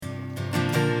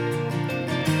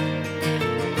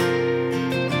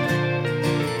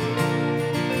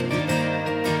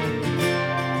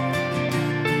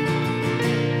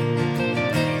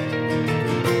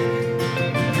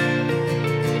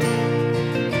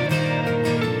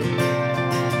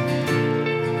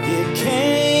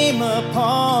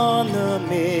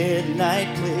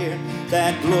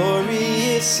that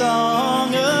glorious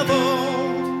song of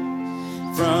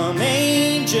old, from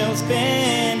angels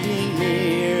bending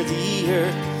near the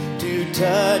earth to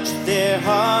touch their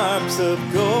harps of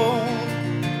gold.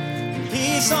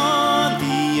 Peace on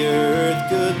the earth,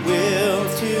 goodwill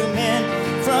to men,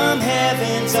 from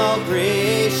heaven's all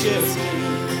gracious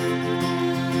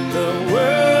King. The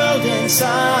world in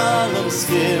solemn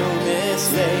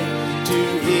stillness lay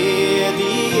to hear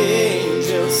the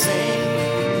angels sing.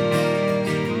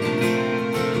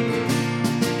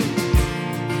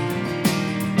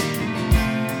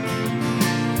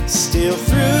 Still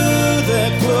through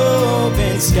the globe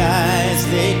and skies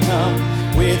they come,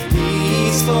 with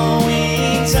peaceful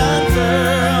wings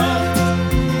unfurled,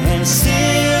 and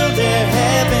still their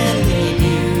heavenly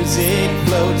music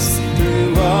floats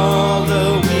through all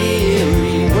the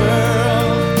weary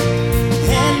world.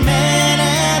 And man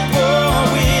at war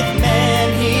with man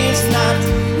hears not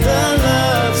the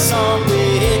love song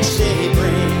which they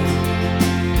bring.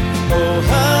 Oh,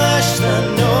 hush the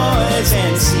noise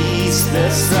and cease the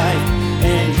strife,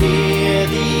 and hear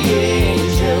the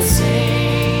angels sing.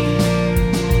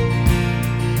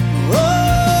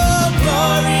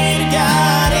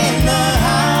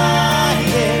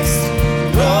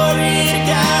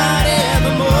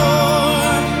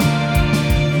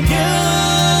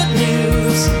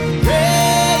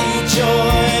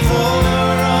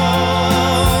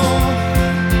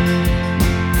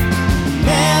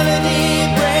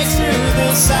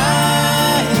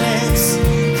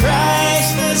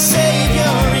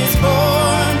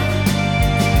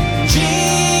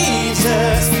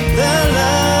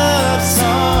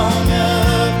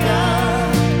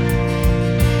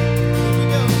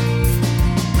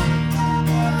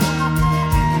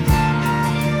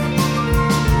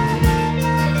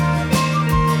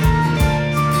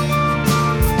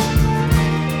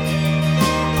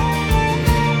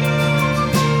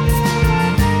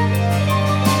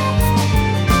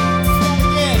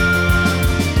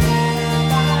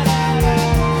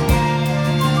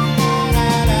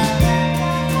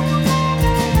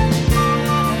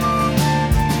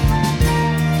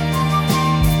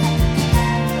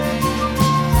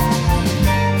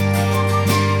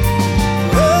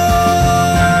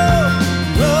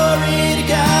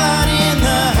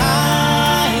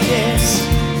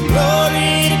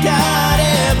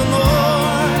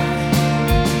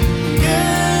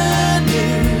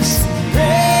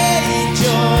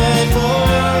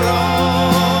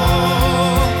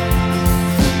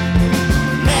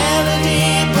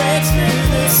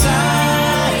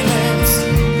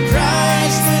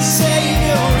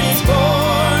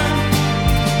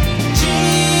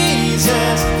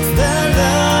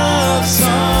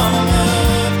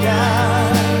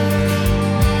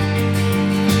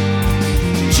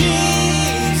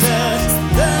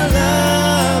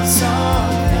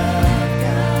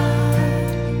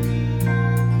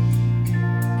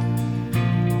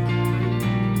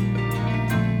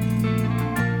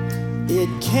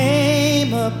 It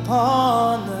came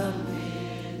upon the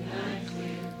midnight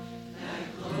clear, that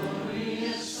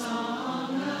glorious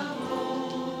song of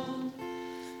old,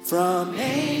 from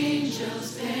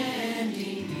angels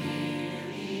bending near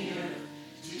the earth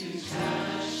to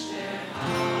touch their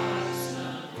hearts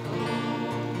of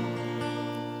gold.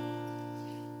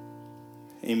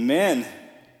 Amen.